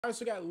Alright,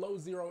 so we got Low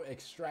Zero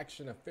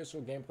Extraction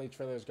official gameplay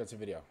trailer. Let's go to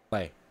video.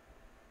 Play.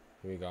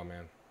 Here we go,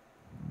 man.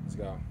 Let's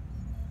go.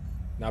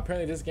 Now,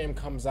 apparently this game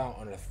comes out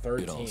on the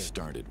 13th. It all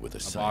started with a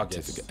of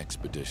scientific August.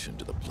 expedition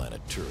to the planet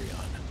Turion,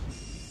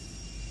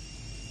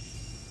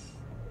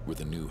 where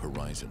the New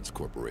Horizons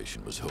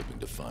Corporation was hoping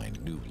to find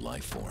new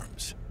life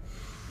forms.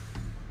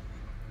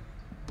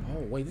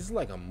 Oh, wait, this is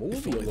like a movie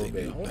If a only little they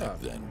bit. knew Hold back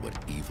up. then what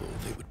evil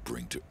they would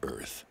bring to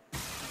Earth.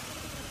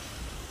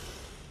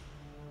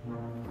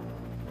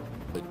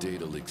 A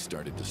data leak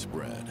started to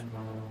spread,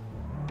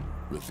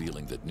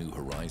 revealing that New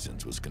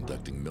Horizons was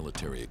conducting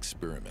military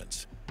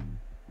experiments,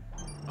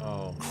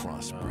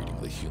 crossbreeding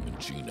the human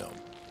genome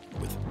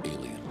with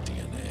alien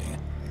DNA.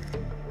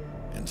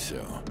 And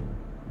so,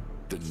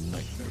 the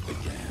nightmare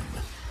began.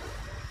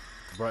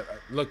 Bro,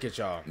 look at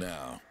y'all.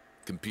 Now,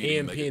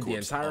 competing EMP in the megacorps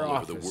entire all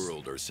over the office.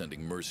 world are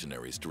sending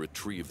mercenaries to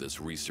retrieve this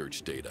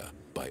research data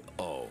by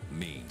all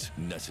means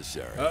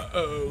necessary.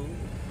 Uh-oh.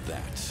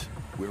 That's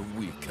where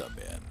we come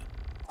in.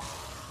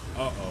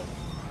 Uh-oh.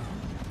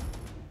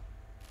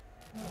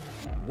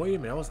 Wait a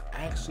minute,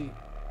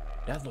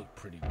 that looked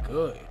pretty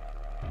good.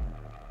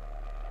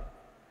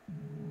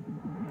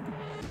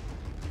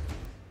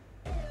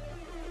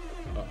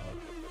 Uh-oh.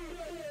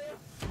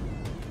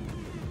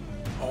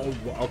 Oh,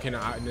 okay, now,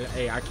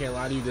 hey, I can't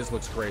lie to you, this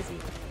looks crazy.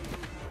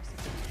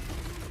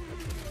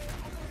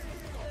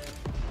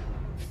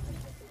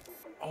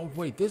 Oh,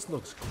 wait, this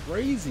looks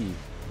crazy.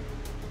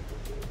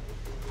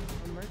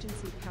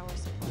 Emergency power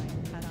supply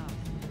cut off.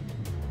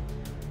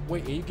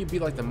 Wait, and you can be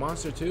like the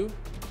monster too?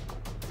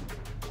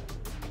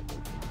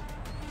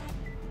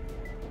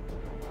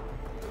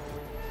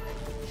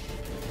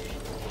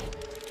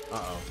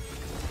 Uh-oh.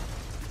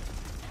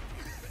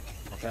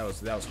 Okay,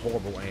 that was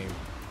horrible aim.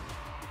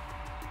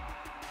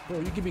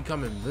 Bro, you can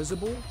become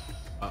invisible?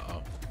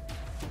 Uh-oh.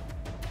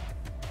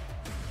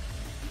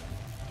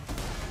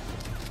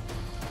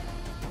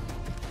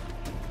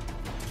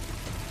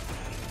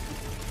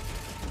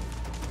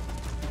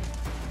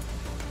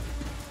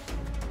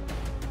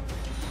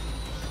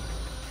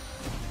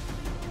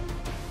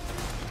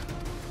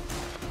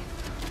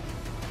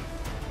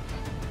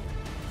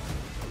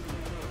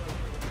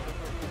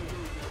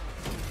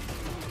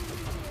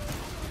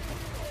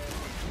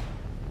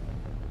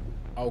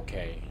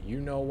 Okay,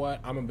 you know what?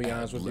 I'm gonna be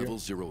honest with you. Level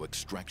 0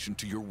 extraction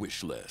to your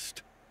wish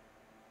list.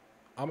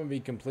 I'm gonna be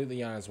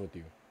completely honest with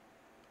you.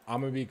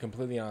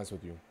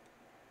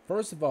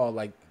 First of all,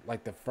 like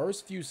the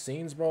first few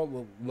scenes,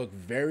 bro, look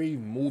very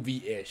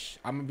movie-ish.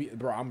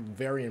 I'm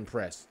very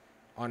impressed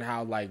on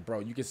how, like, bro,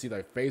 you can see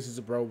their faces,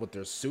 bro, with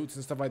their suits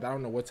and stuff like that. I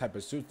don't know what type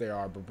of suits they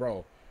are, but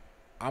bro,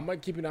 I'm gonna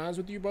keep it honest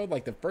with you, bro.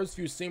 Like the first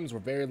few scenes were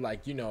very,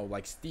 like, you know,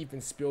 like Steven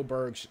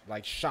Spielberg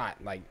like shot.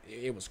 Like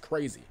it was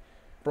crazy.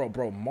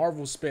 Bro,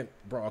 Marvel spent,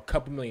 bro, a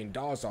couple $1 million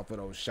off of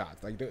those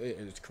shots. Like,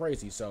 it's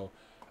crazy. So,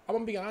 I'm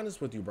gonna be honest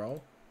with you,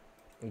 bro.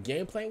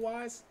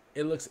 Gameplay-wise,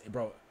 it looks,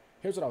 bro,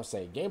 here's what I would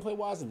say.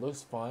 Gameplay-wise, it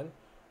looks fun.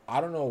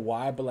 I don't know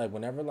why, but, like,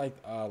 whenever,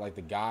 like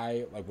the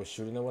guy, like, was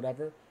shooting or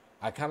whatever,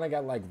 I kind of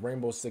got, like,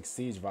 Rainbow Six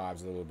Siege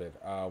vibes a little bit,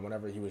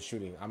 whenever he was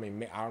shooting. I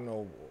mean, I don't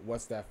know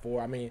what's that for.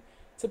 I mean,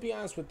 to be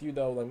honest with you,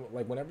 though,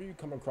 like whenever you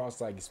come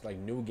across, like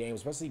new games,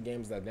 especially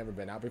games that have never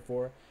been out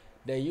before,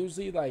 they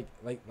usually, like,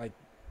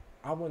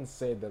 I wouldn't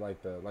say that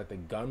like the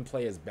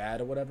gunplay is bad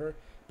or whatever,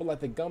 but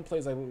like the gunplay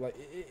is like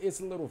it's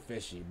a little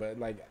fishy, but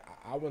like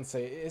I wouldn't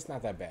say it's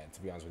not that bad,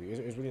 to be honest with you.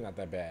 It's really not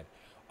that bad.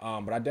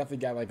 But I definitely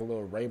got like a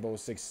little Rainbow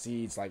Six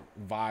Siege like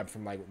vibe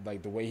from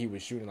like the way he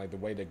was shooting, like the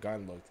way the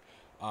gun looked.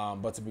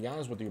 But to be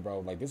honest with you,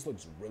 bro, like this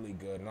looks really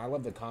good, and I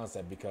love the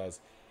concept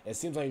because it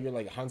seems like you're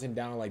like hunting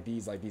down like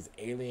these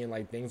alien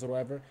like things or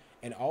whatever,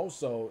 and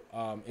also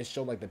it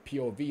showed like the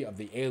POV of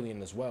the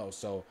alien as well.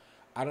 So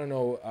I don't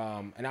know,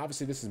 and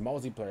obviously this is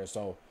multiplayer,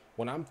 so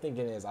what I'm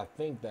thinking is I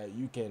think that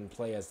you can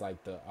play as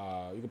like the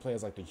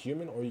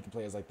human, or you can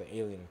play as like the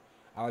alien.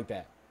 I like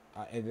that.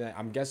 And then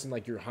I'm guessing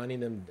like you're hunting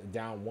them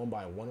down one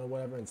by one or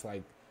whatever. It's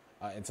like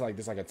until like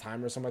there's like a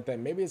timer or something like that.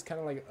 Maybe it's kind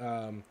of like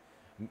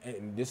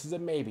and this is a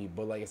maybe,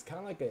 but like it's kind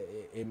of like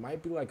it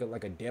might be like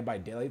a Dead by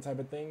Daylight type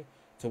of thing,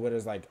 to where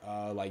there's like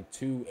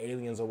two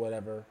aliens or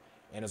whatever,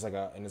 and it's like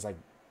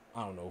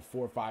I don't know,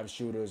 4 or 5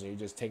 shooters, and you're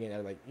just taking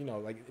it, like, you know,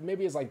 like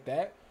maybe it's like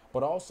that.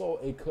 But also,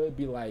 it could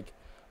be like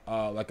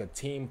a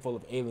team full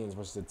of aliens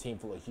versus a team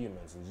full of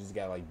humans, and you just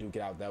gotta like duke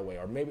it out that way.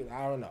 Or maybe,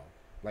 I don't know.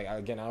 Like,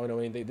 again, I don't know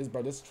anything.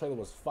 This trailer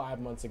was 5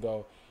 months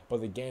ago, but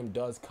the game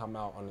does come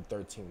out on the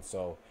 13th.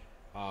 So,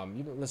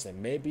 you know,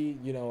 listen, maybe,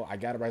 you know, I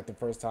got it right the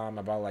first time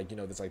about, like, you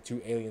know, there's like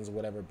 2 aliens or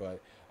whatever. But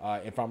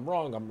if I'm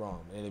wrong, I'm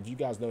wrong. And if you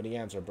guys know the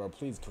answer, bro,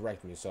 please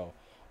correct me. So,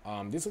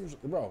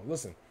 bro,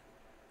 listen.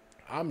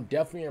 I'm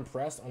definitely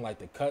impressed on like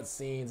the cut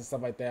scenes and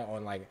stuff like that,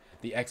 on like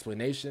the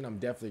explanation. I'm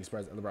definitely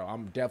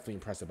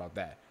impressed about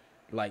that.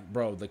 Like,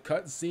 bro, the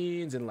cut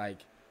scenes and like,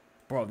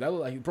 bro,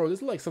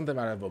 this look like something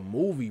out of a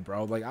movie,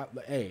 bro. Like,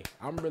 hey,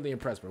 I'm really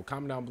impressed, bro.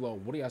 Comment down below,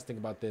 what do you guys think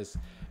about this?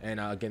 And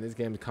again, this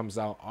game comes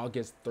out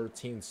August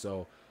 13th,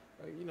 so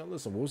you know,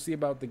 listen, we'll see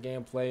about the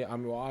gameplay. I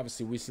mean, well,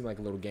 obviously we see like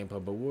a little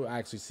gameplay, but we'll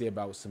actually see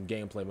about some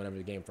gameplay whenever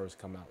the game first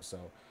come out. So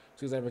as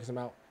soon as that ever come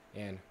out,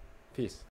 and peace.